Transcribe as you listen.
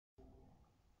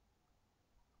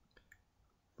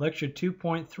Lecture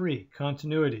 2.3,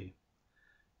 Continuity.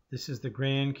 This is the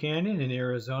Grand Canyon in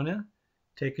Arizona,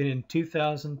 taken in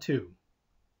 2002.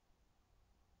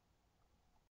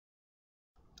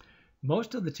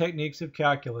 Most of the techniques of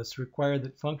calculus require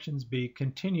that functions be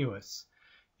continuous.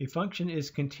 A function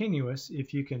is continuous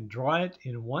if you can draw it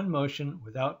in one motion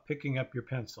without picking up your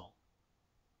pencil.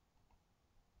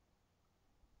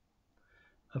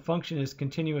 A function is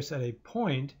continuous at a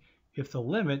point if the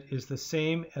limit is the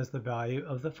same as the value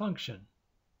of the function.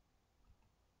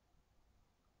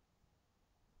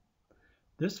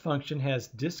 This function has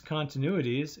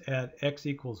discontinuities at x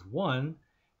equals 1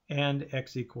 and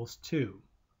x equals 2.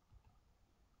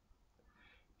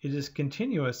 It is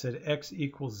continuous at x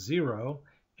equals 0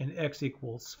 and x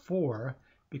equals 4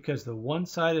 because the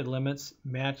one-sided limits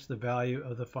match the value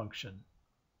of the function.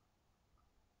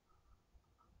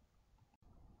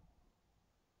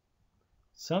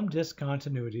 Some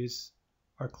discontinuities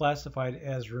are classified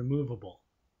as removable.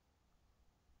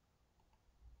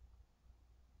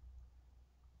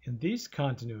 In these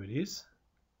continuities,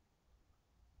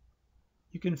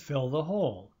 you can fill the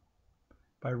hole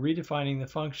by redefining the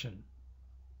function.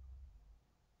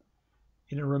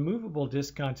 In a removable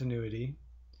discontinuity,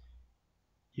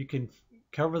 you can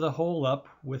cover the hole up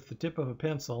with the tip of a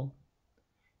pencil,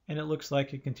 and it looks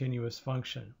like a continuous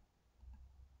function.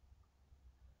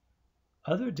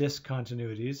 Other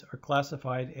discontinuities are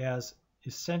classified as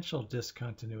essential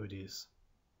discontinuities.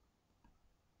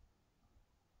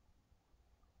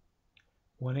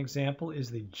 One example is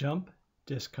the jump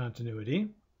discontinuity.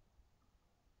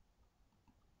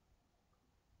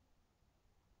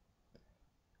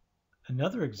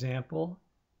 Another example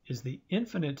is the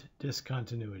infinite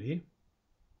discontinuity.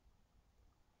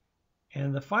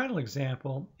 And the final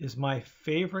example is my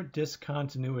favorite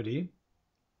discontinuity,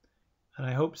 and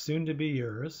I hope soon to be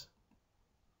yours,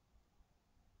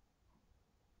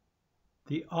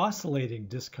 the oscillating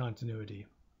discontinuity.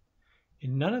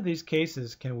 In none of these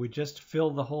cases can we just fill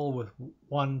the hole with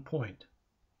one point.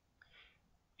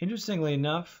 Interestingly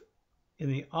enough, in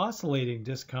the oscillating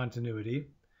discontinuity,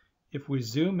 if we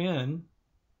zoom in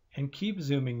and keep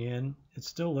zooming in, it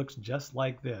still looks just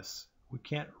like this. We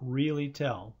can't really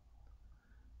tell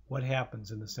what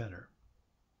happens in the center.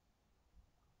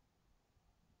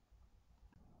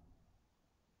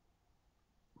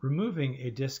 Removing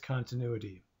a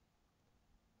discontinuity.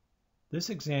 This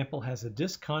example has a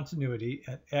discontinuity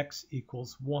at x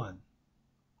equals 1.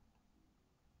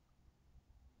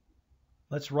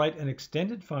 Let's write an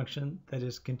extended function that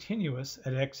is continuous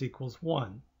at x equals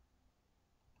 1.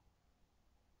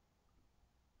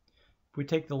 If we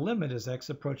take the limit as x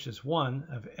approaches 1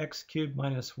 of x cubed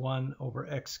minus 1 over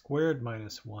x squared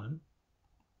minus 1,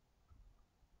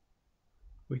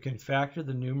 we can factor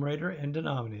the numerator and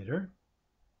denominator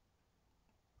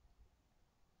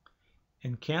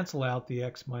and cancel out the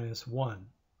x minus 1.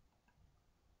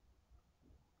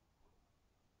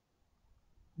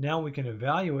 Now we can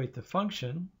evaluate the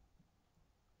function,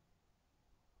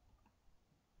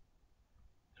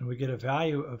 and we get a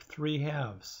value of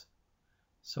 3/2.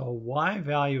 So a y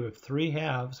value of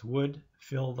 3/2 would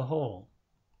fill the hole.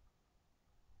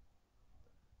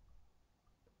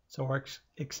 So our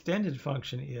extended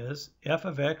function is f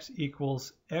of x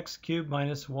equals x cubed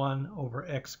minus 1 over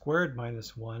x squared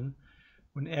minus 1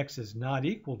 when x is not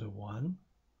equal to 1,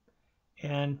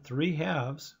 and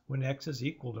 3/2 when x is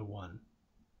equal to 1.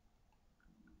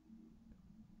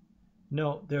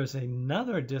 Note there's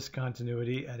another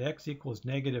discontinuity at x equals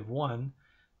 -1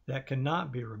 that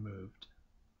cannot be removed.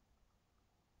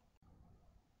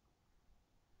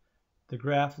 The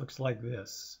graph looks like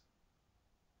this.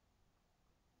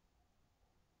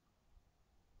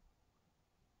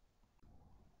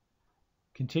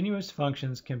 Continuous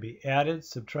functions can be added,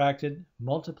 subtracted,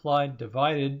 multiplied,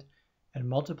 divided, and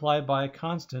multiplied by a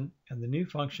constant, and the new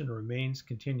function remains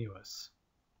continuous.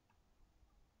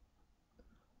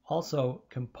 Also,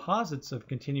 composites of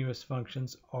continuous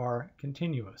functions are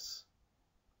continuous.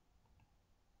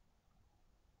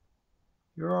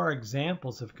 Here are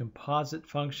examples of composite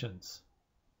functions.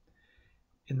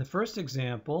 In the first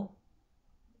example,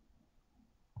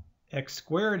 x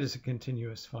squared is a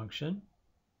continuous function,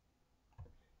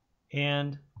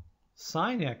 and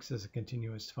sine x is a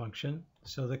continuous function,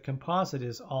 so the composite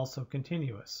is also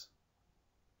continuous.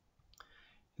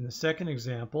 In the second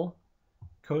example,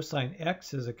 cosine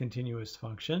x is a continuous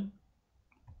function,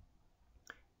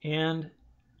 and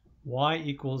y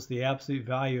equals the absolute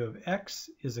value of x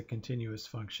is a continuous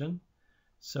function,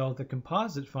 so the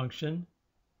composite function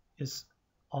is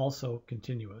also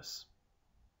continuous.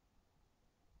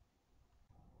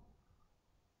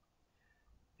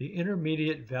 The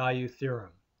intermediate value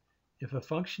theorem. If a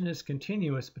function is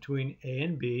continuous between a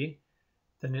and b,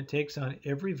 then it takes on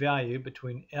every value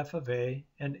between f of a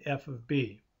and f of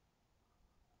b.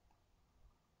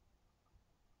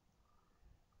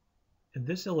 In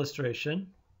this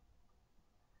illustration,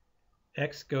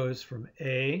 x goes from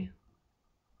a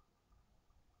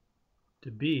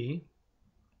to b,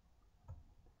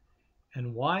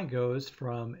 and y goes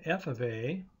from f of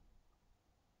a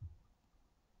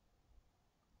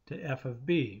to f of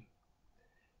b.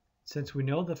 Since we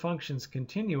know the function's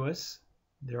continuous,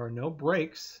 there are no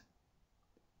breaks.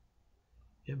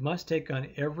 It must take on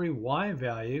every y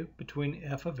value between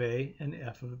f of a and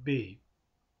f of b.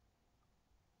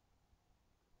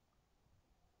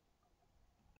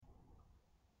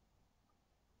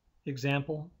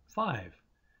 Example 5.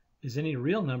 Is any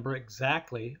real number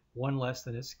exactly 1 less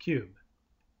than its cube?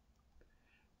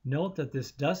 Note that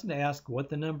this doesn't ask what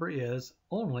the number is,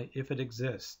 only if it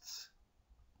exists.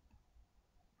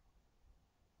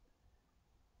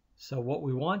 So what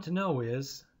we want to know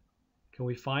is, can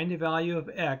we find a value of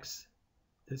x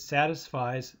that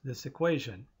satisfies this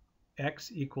equation,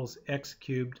 x equals x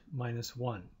cubed minus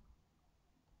 1?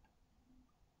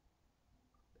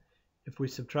 If we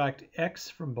subtract x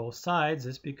from both sides,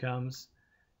 this becomes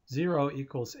 0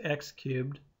 equals x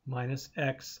cubed minus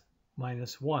x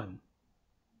minus 1.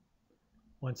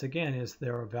 Once again, is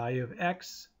there a value of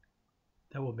x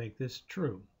that will make this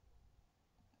true?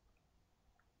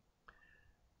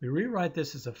 We rewrite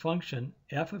this as a function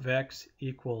f of x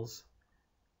equals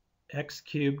x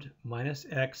cubed minus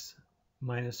x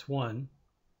minus 1.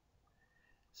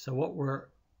 So what we're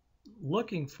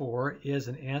looking for is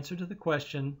an answer to the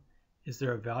question, is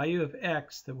there a value of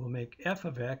x that will make f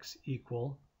of x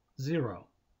equal 0?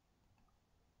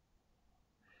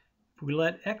 If we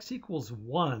let x equals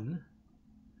 1,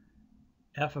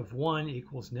 f of 1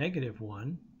 equals negative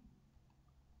 1,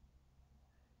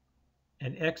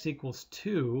 and x equals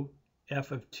 2,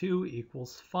 f of 2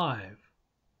 equals 5.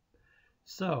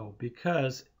 So,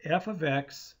 because f of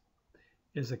x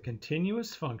is a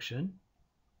continuous function,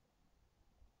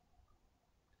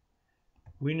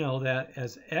 we know that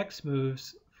as x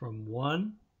moves from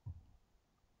 1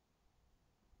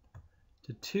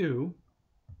 to 2,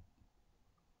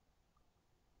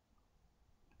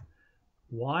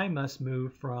 y must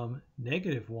move from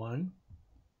negative 1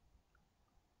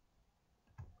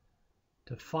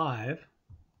 to 5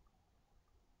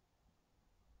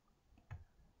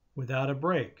 without a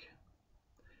break.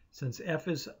 Since f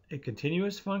is a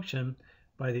continuous function,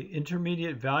 by the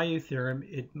intermediate value theorem,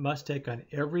 it must take on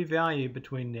every value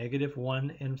between negative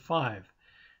 1 and 5.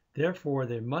 Therefore,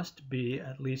 there must be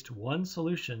at least one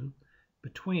solution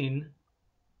between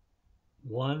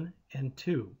 1 and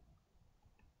 2.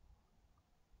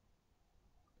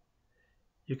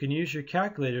 You can use your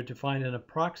calculator to find an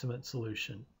approximate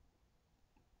solution.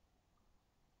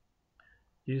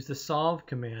 Use the solve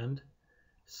command.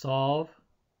 Solve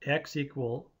x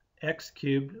equal x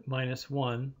cubed minus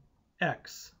 1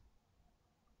 x.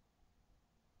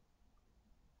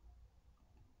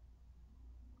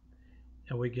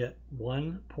 And we get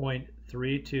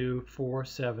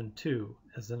 1.32472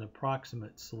 as an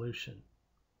approximate solution.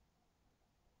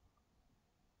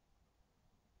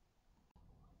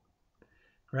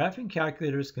 Graphing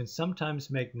calculators can sometimes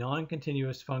make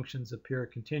non-continuous functions appear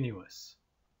continuous.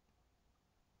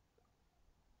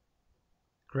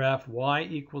 Graph y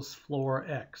equals floor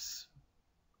x,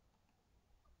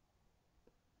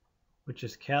 which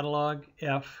is catalog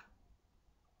f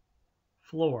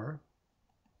floor,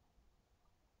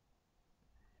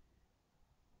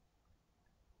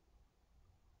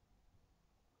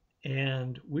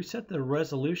 and we set the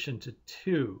resolution to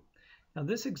 2. Now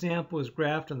this example is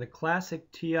graphed on the classic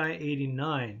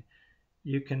TI-89.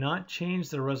 You cannot change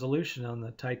the resolution on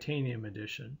the titanium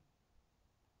edition.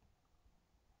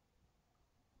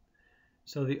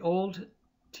 So the old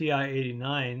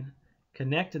TI-89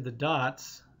 connected the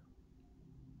dots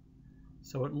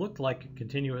so it looked like a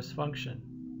continuous function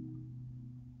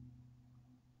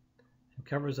and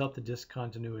covers up the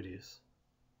discontinuities.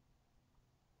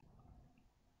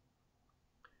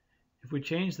 If we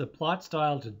change the plot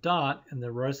style to dot and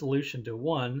the resolution to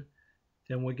 1,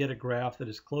 then we get a graph that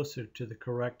is closer to the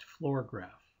correct floor graph.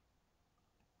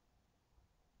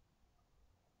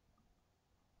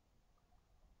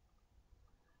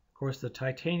 Of course, the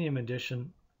titanium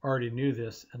edition already knew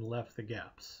this and left the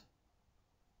gaps.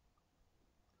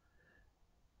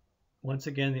 Once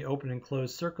again, the open and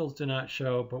closed circles do not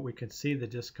show, but we can see the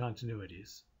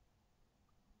discontinuities.